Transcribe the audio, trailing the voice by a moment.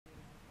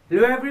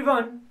Hello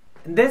everyone,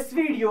 in this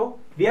video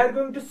we are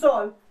going to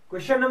solve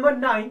question number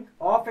 9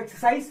 of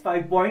exercise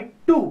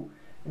 5.2.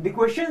 The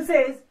question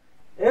says,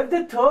 if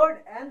the third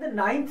and the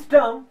ninth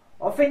term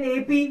of an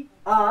AP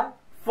are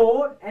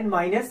 4 and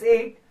minus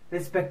 8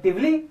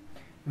 respectively,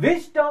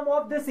 which term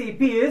of this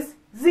AP is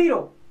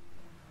 0?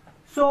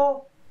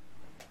 So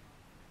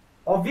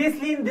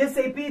obviously in this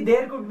AP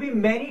there could be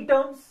many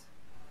terms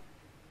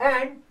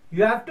and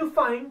you have to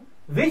find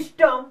which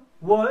term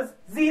was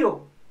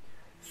 0.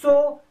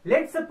 So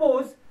let's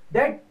suppose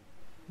that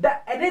the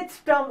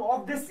nth term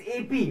of this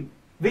AP,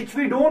 which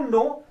we don't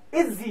know,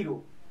 is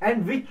 0.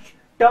 And which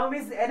term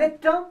is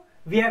nth term?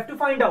 We have to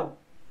find out.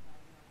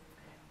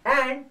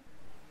 And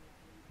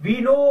we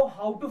know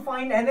how to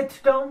find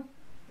nth term.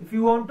 If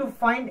you want to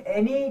find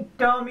any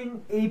term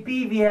in AP,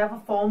 we have a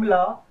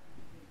formula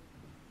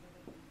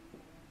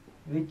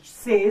which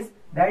says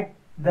that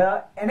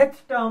the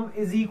nth term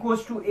is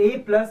equals to a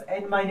plus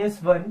n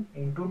minus 1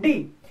 into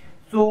d.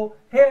 So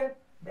here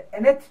the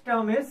nth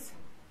term is,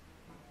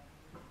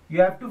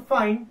 you have to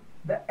find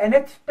the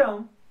nth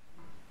term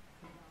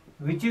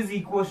which is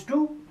equals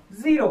to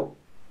 0.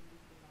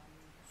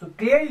 So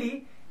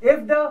clearly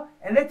if the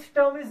nth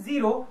term is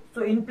 0,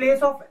 so in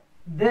place of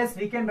this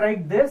we can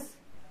write this,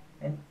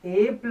 and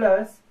a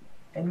plus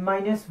n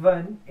minus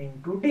 1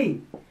 into d.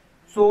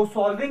 So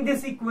solving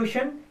this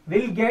equation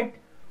we'll get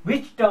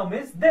which term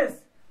is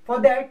this.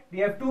 For that we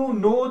have to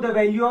know the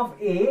value of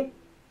a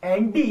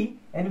and d,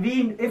 and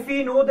if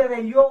we know the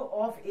value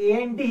of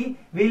a and d,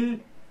 we'll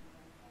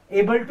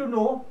able to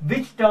know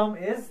which term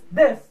is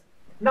this.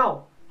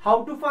 Now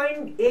how to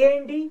find a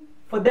and d?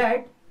 For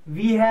that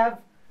we have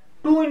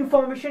two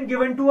information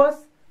given to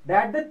us,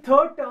 that the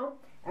third term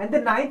and the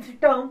ninth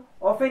term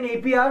of an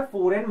AP are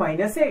 4 and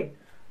minus 8.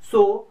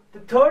 So the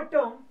third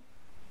term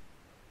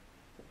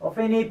of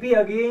an AP,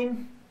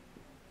 again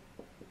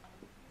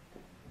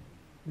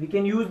we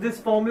can use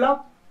this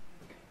formula,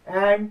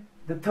 and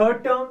the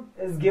third term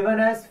is given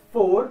as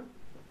 4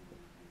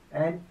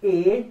 and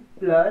a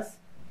plus,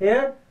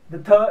 here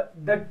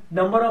the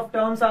number of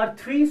terms are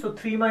 3, so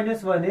 3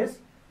 minus 1 is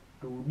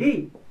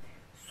 2d.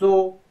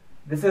 So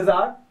this is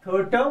our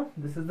third term,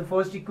 this is the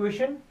first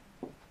equation.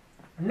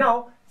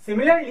 Now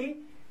similarly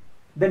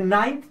the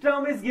ninth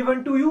term is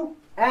given to you,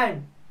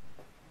 and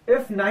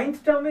if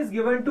ninth term is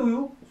given to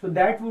you, so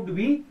that would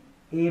be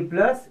a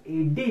plus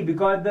 8d,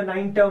 because the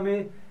ninth term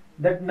is,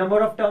 that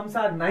number of terms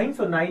are 9,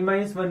 so 9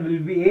 minus 1 will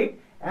be 8,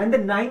 and the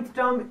ninth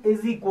term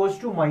is equals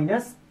to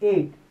minus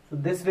 8, so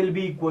this will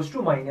be equals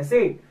to minus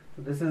 8.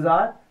 So this is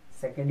our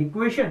second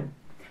equation.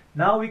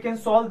 Now we can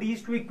solve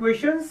these two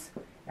equations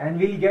and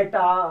we'll get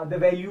the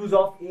values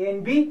of a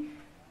and b.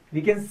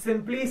 We can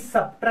simply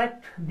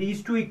subtract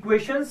these two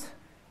equations,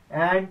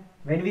 and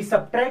when we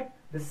subtract,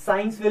 the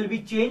signs will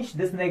be changed.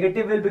 This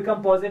negative will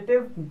become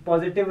positive,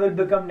 positive will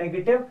become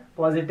negative,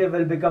 positive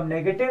will become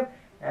negative,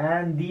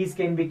 and these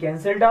can be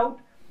cancelled out,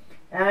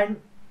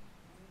 and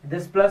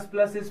this plus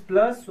plus is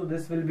plus, so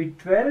this will be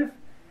 12,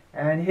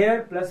 and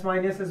here plus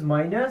minus is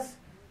minus,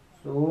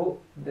 so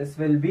this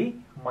will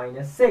be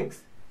minus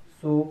 6.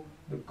 So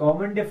the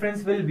common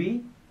difference will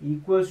be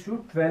equals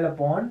to 12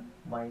 upon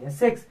minus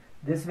 6.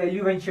 This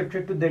value when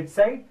shifted to that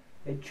side,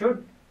 it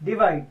should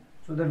divide.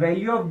 So the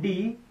value of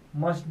d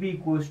must be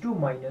equals to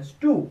minus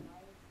 2,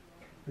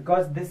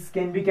 because this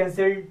can be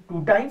cancelled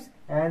 2 times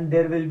and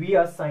there will be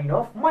a sign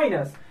of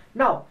minus.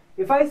 Now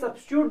if I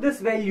substitute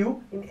this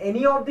value in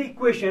any of the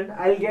equation,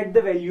 I'll get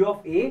the value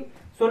of a.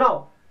 So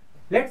now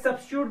let's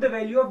substitute the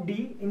value of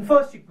d in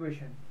first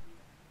equation.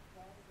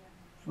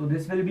 So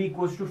this will be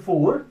equals to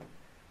 4,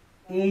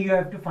 a you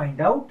have to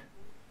find out,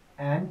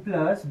 and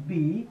plus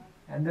b,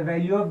 and the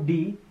value of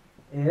d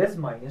is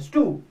minus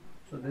 2.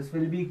 So this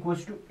will be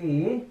equals to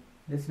a,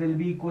 this will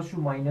be equals to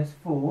minus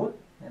 4,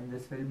 and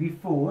this will be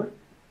 4,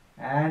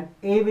 and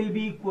a will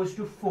be equals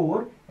to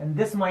 4, and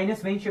this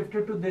minus when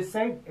shifted to this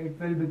side, it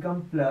will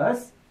become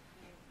plus,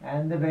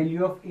 and the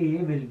value of a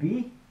will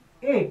be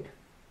 8.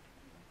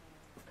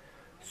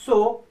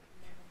 So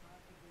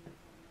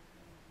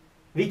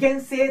we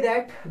can say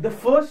that the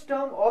first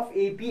term of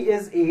AP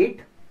is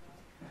 8,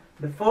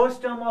 the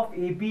first term of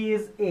AP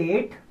is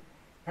 8,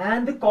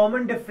 and the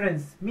common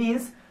difference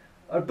means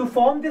to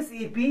form this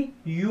AP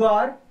you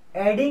are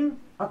adding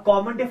a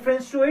common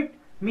difference to it,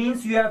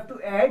 means you have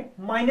to add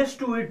minus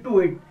to it,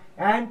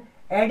 and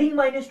adding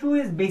minus 2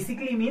 is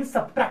basically means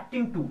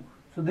subtracting 2.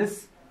 So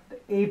this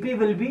AP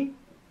will be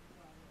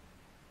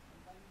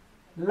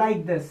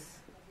like this,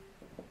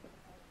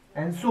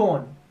 and so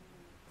on.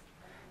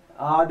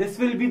 This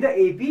will be the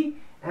AP,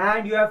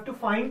 and you have to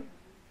find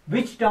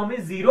which term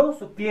is 0.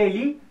 So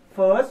clearly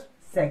first,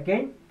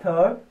 second,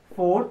 third,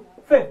 fourth,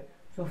 fifth.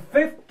 So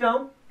fifth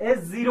term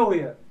is 0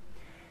 here,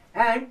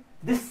 and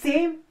the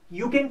same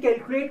you can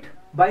calculate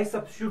by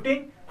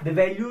substituting the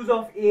values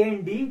of a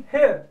and d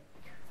here.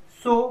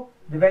 So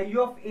the value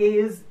of a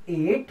is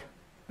 8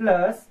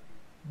 plus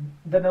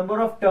the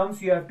number of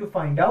terms you have to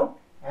find out,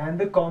 and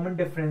the common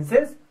difference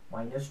is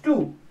minus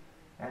 2,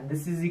 and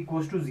this is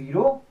equals to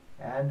 0,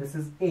 and this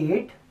is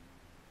 8.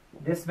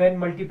 This when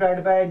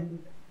multiplied by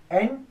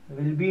n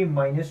will be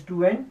minus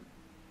 2n,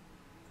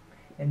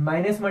 and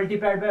minus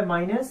multiplied by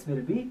minus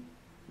will be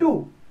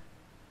 2.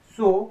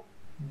 So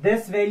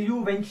this value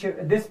when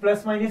this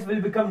plus minus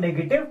will become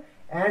negative,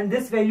 and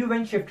this value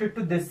when shifted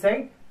to this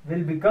side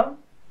will become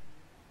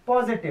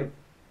positive,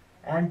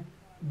 and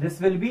this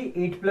will be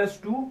 8 plus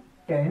 2,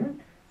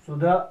 10. So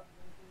the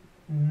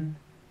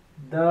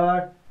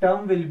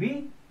term will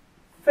be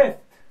fifth.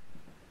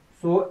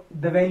 So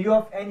the value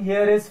of n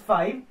here is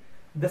 5.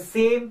 The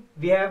same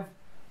we have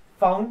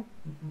found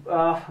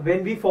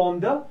when we form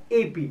the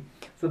AP.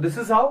 So this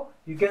is how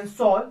you can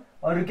solve,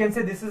 or you can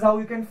say this is how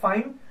you can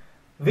find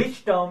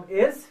which term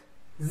is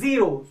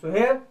 0. So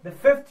here the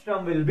fifth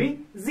term will be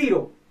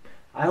 0.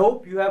 I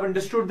hope you have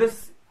understood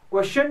this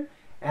question,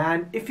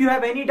 and if you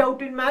have any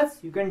doubt in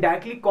maths, you can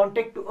directly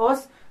contact to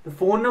us. The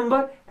phone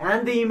number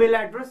and the email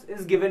address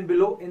is given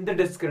below in the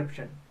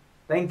description.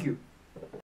 Thank you.